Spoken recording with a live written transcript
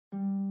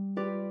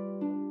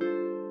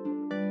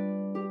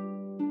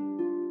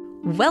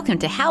Welcome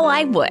to How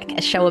I Work,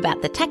 a show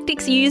about the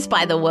tactics used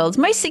by the world's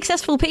most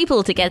successful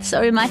people to get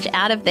so much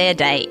out of their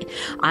day.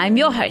 I'm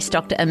your host,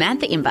 Dr.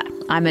 Amantha Imber.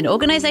 I'm an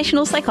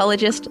organisational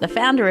psychologist, the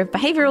founder of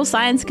behavioural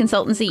science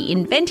consultancy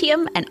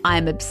Inventium, and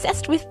I'm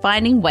obsessed with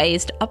finding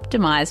ways to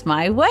optimise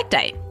my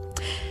workday.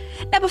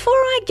 Now, before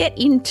I get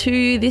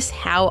into this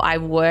How I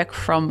Work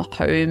from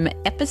Home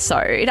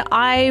episode,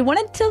 I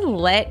wanted to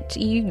let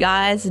you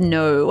guys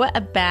know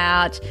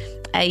about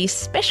a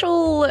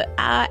special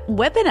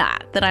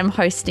webinar that I'm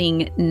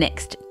hosting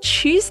next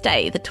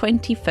Tuesday, the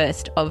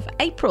 21st of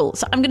April.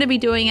 So I'm going to be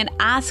doing an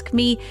Ask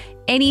Me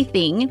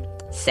Anything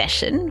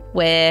session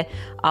where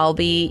I'll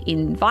be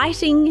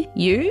inviting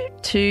you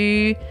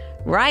to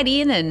write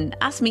in and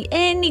ask me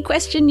any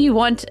question you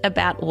want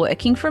about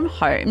working from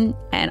home,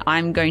 and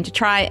I'm going to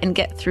try and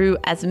get through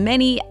as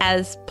many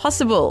as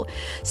possible.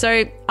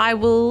 So I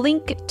will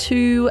link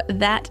to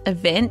that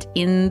event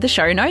in the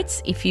show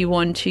notes if you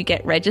want to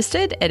get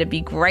registered. It'd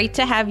be great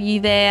to have you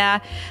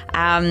there.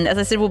 As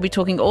I said, we'll be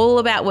talking all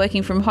about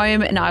working from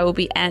home, and I will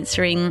be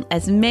answering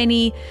as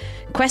many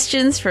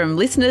questions from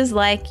listeners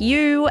like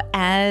you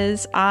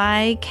as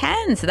I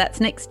can. So that's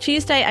next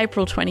Tuesday,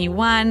 April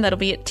 21. That'll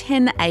be at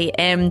 10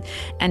 a.m.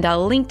 and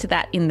I'll link to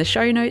that in the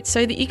show notes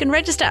so that you can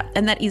register,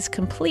 and that is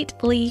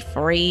completely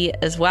free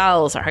as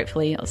well. So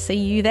hopefully I'll see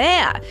you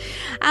there.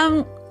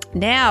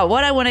 Now,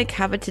 what I want to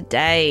cover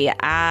today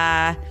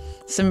are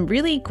some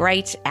really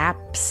great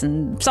apps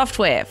and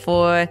software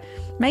for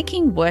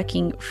making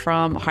working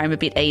from home a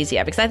bit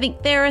easier, because I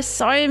think there are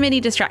so many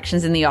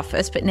distractions in the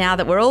office, but now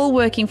that we're all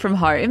working from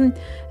home,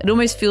 it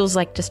almost feels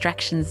like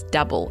distractions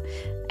double.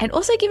 And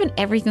also, given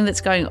everything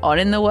that's going on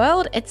in the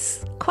world,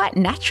 it's quite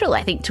natural,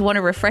 I think, to want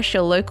to refresh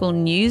your local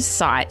news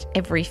site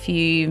every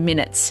few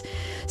minutes.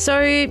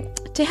 So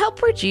to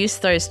help reduce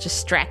those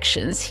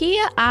distractions,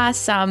 here are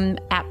some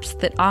apps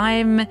that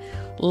I'm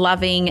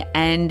loving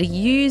and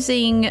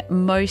using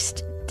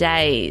most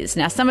days.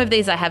 Now, some of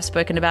these I have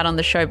spoken about on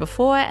the show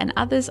before and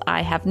others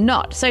I have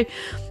not. So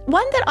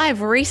one that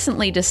I've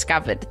recently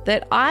discovered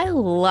that I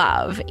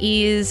love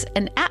is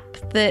an app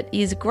that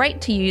is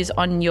great to use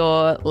on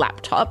your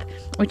laptop,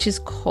 which is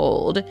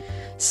called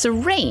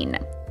Serene.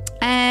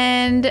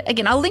 And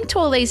again, I'll link to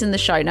all these in the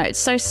show notes.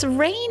 So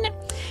Serene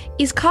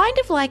is kind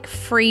of like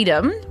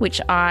Freedom,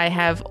 which I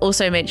have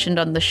also mentioned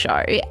on the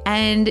show,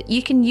 and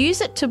you can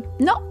use it to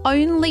not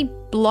only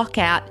block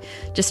out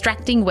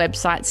distracting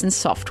websites and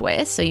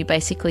software, so you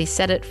basically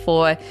set it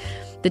for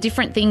the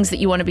different things that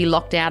you want to be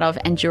locked out of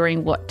and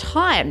during what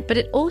time, but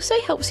it also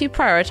helps you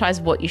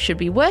prioritize what you should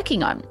be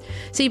working on.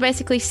 So you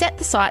basically set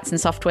the sites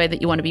and software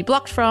that you want to be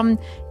blocked from,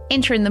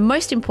 enter in the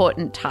most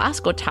important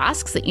task or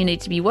tasks that you need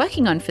to be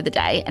working on for the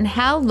day, and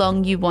how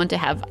long you want to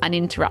have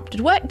uninterrupted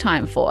work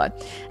time for.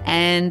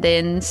 And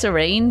then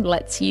Serene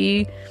lets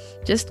you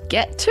just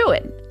get to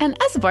it. And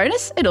as a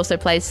bonus, it also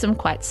plays some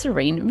quite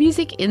serene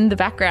music in the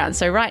background.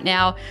 So right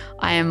now,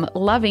 I am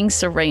loving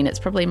Serene. It's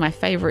probably my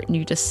favorite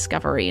new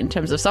discovery in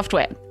terms of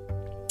software.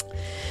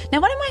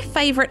 Now, one of my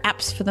favorite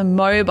apps for the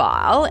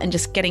mobile and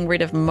just getting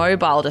rid of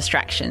mobile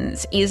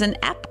distractions is an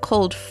app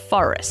called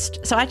Forest.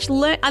 So I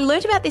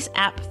learned about this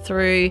app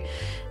through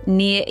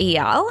Nir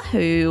Eyal,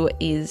 who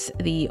is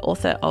the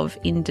author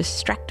of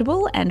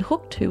Indistractable and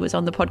Hooked, who was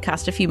on the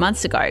podcast a few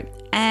months ago.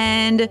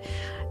 And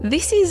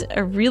this is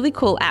a really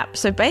cool app.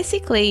 So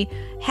basically,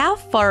 how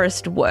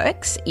Forest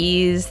works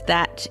is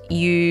that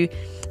you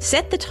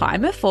set the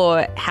timer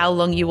for how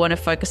long you want to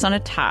focus on a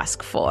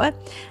task for,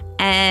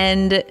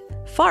 and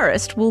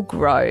Forest will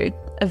grow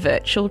a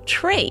virtual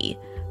tree.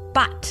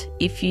 But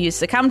if you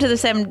succumb to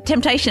the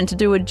temptation to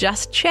do a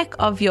just check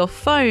of your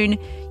phone,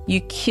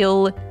 you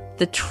kill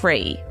the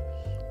tree,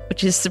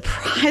 which is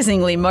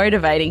surprisingly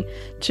motivating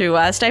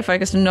to stay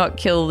focused and not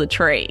kill the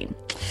tree.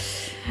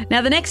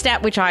 Now, the next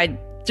app, which I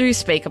do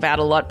speak about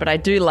a lot, but I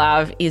do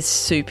love, is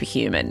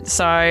Superhuman.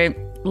 So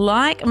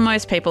like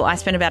most people, I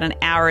spend about an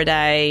hour a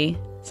day,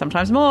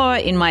 sometimes more,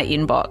 in my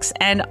inbox.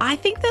 And I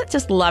think that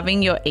just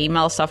loving your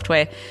email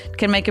software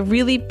can make a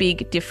really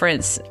big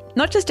difference,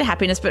 not just to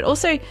happiness, but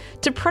also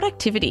to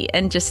productivity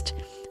and just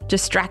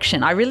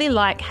distraction. I really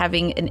like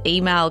having an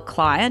email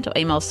client or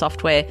email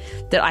software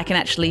that I can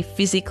actually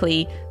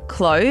physically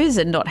close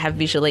and not have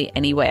visually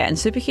anywhere. And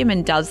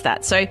Superhuman does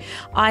that. So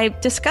I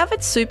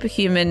discovered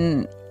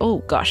Superhuman,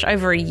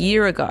 over a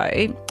year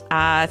ago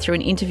through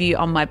an interview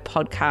on my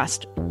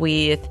podcast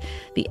with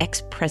the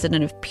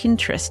ex-president of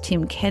Pinterest,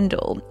 Tim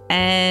Kendall.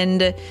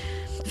 And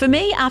for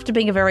me, after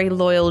being a very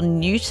loyal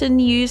Newton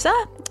user,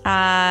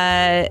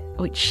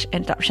 which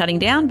ended up shutting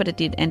down, but it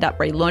did end up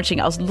relaunching,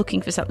 I was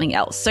looking for something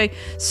else. So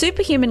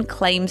Superhuman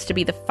claims to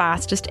be the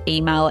fastest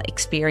email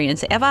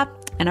experience ever,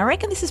 and I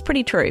reckon this is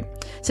pretty true.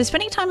 So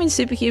spending time in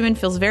Superhuman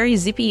feels very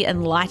zippy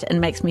and light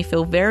and makes me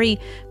feel very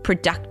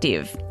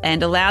productive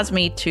and allows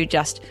me to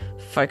just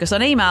focus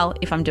on email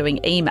if I'm doing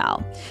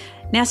email.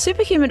 Now,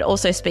 Superhuman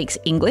also speaks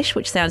English,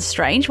 which sounds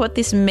strange. What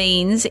this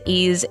means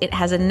is it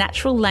has a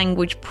natural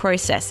language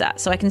processor.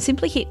 So I can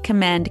simply hit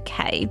Command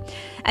K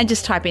and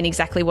just type in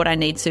exactly what I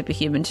need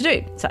Superhuman to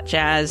do, such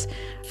as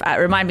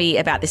remind me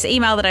about this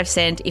email that I've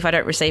sent if I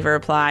don't receive a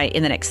reply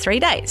in the next 3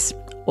 days.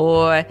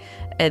 Or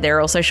there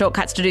are also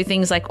shortcuts to do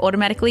things like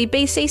automatically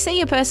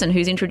BCC a person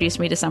who's introduced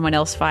me to someone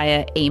else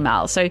via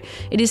email. So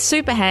it is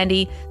super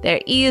handy. There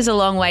is a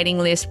long waiting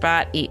list,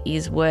 but it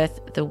is worth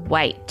the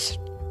wait.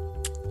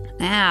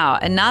 Now,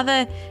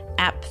 another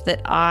app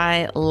that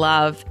I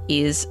love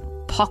is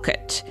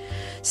Pocket.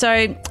 So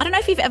I don't know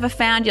if you've ever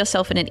found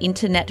yourself in an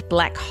internet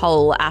black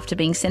hole after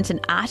being sent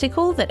an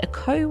article that a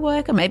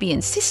coworker maybe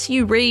insists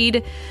you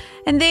read,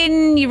 and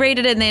then you read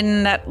it and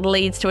then that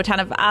leads to a ton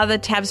of other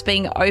tabs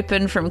being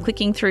open from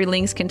clicking through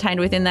links contained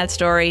within that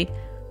story.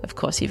 Of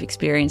course, you've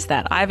experienced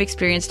that. I've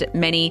experienced it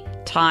many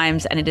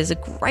times, and it is a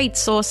great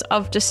source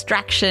of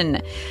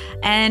distraction.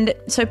 And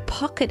so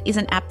Pocket is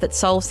an app that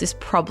solves this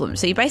problem.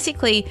 So you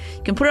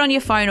can put it on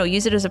your phone or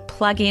use it as a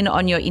plugin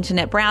on your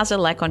internet browser,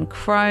 like on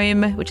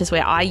Chrome, which is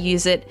where I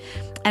use it.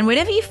 And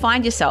whenever you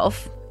find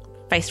yourself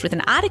faced with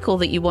an article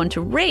that you want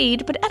to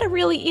read, but at a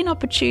really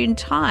inopportune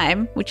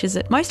time, which is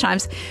at most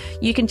times,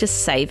 you can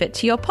just save it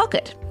to your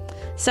Pocket.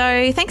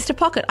 So thanks to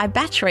Pocket, I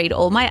batch read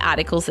all my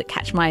articles that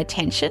catch my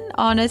attention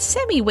on a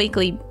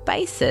semi-weekly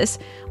basis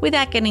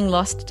without getting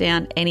lost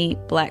down any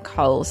black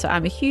hole. So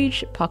I'm a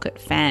huge Pocket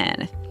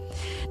fan.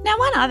 Now,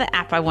 one other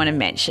app I want to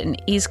mention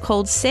is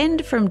called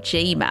Send from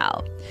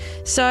Gmail.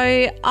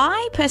 So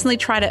I personally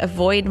try to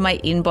avoid my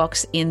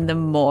inbox in the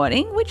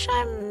morning, which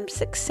I'm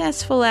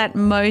successful at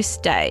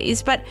most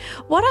days. But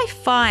what I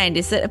find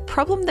is that a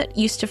problem that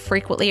used to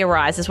frequently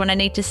arise is when I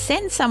need to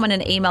send someone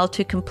an email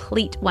to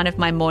complete one of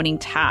my morning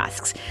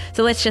tasks.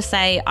 So let's just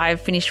say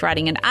I've finished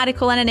writing an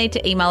article and I need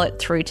to email it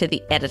through to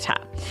the editor.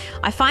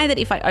 I find that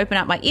if I open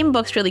up my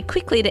inbox really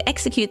quickly to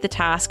execute the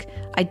task,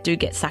 I do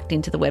get sucked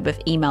into the web of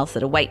emails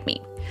that await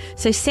me.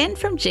 So Send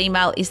from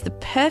Gmail is the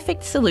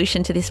perfect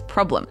solution to this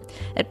problem.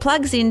 It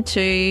plugs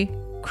into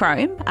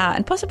Chrome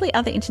and possibly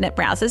other internet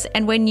browsers,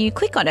 and when you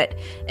click on it,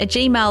 a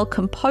Gmail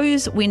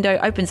Compose window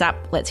opens up,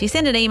 lets you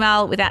send an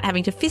email without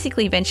having to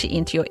physically venture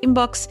into your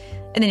inbox,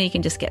 and then you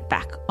can just get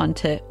back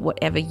onto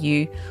whatever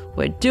you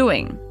were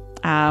doing,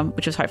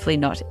 which was hopefully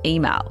not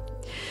email.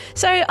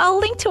 So I'll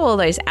link to all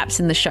those apps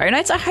in the show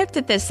notes. I hope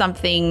that there's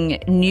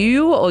something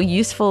new or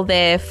useful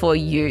there for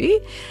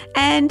you.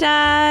 And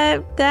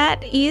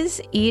that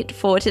is it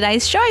for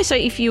today's show. So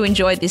if you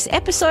enjoyed this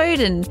episode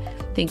and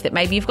think that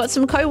maybe you've got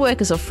some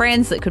co-workers or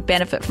friends that could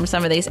benefit from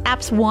some of these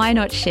apps, why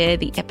not share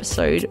the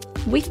episode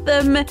with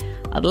them?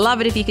 I'd love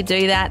it if you could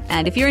do that.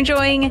 And if you're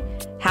enjoying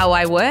how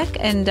I work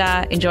and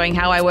enjoying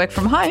how I work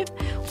from home,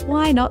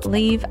 why not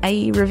leave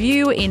a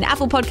review in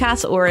Apple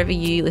Podcasts or wherever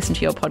you listen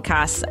to your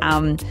podcasts?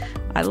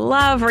 I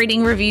love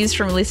reading reviews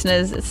from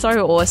listeners. It's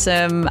so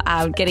awesome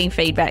getting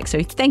feedback.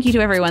 So thank you to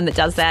everyone that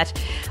does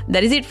that.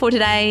 That is it for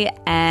today,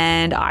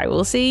 and I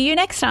will see you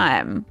next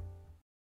time.